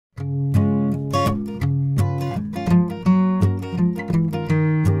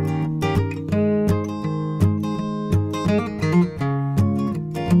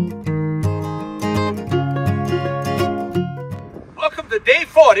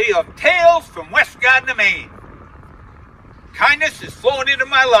40 of Tales from West Gardiner, Maine. Kindness is flowing into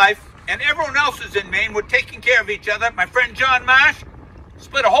my life, and everyone else is in Maine. We're taking care of each other. My friend John Marsh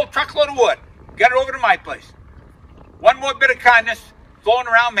split a whole truckload of wood, got it over to my place. One more bit of kindness flowing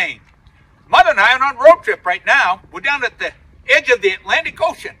around Maine. Mother and I are on a road trip right now. We're down at the edge of the Atlantic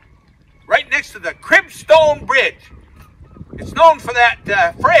Ocean, right next to the Cribstone Bridge. It's known for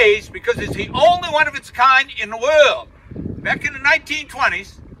that phrase because it's the only one of its kind in the world. Back in the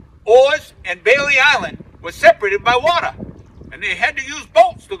 1920s, Oars and Bailey Island were separated by water, and they had to use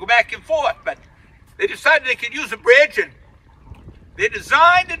boats to go back and forth, but they decided they could use a bridge, and they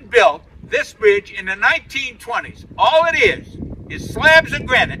designed and built this bridge in the 1920s. All it is slabs of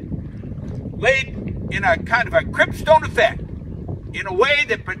granite laid in a kind of a cribstone effect in a way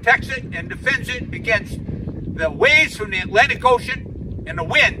that protects it and defends it against the waves from the Atlantic Ocean and the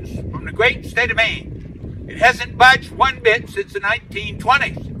winds from the great state of Maine. It hasn't budged one bit since the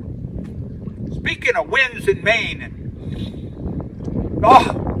 1920s. Speaking of winds in Maine,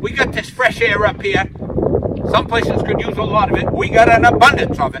 we got this fresh air up here. Some places could use a lot of it. We got an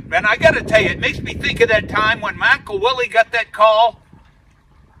abundance of it. And I got to tell you, it makes me think of that time when my Uncle Willie got that call.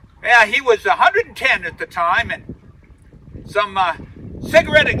 Yeah, he was 110 at the time, and some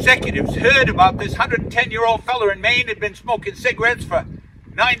cigarette executives heard about this 110-year-old fella in Maine had been smoking cigarettes for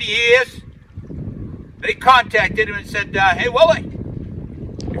 90 years. They contacted him and said, hey, Willie,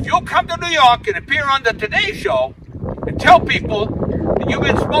 if you'll come to New York and appear on the Today Show and tell people that you've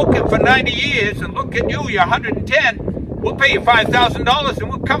been smoking for 90 years and look at you, you're 110, we'll pay you $5,000 and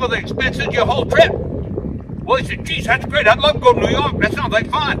we'll cover the expenses of your whole trip. Well, he said, geez, that's great. I'd love to go to New York. That sounds like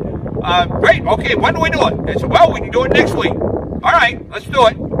fun. Great. Okay, when do we do it? They said, well, we can do it next week. All right, let's do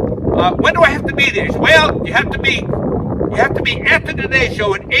it. When do I have to be there? He said, well, you have to be at the Today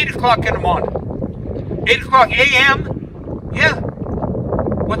Show at 8 o'clock in the morning. 8 o'clock a.m.? Yeah.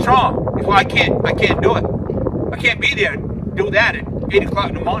 What's wrong? He said, well, I can't do it. I can't be there and do that at 8 o'clock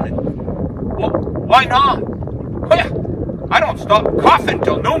in the morning. Well, why not? Well, I don't stop coughing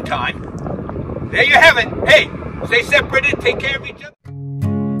till noontime. There you have it. Hey, stay separated, take care of each other.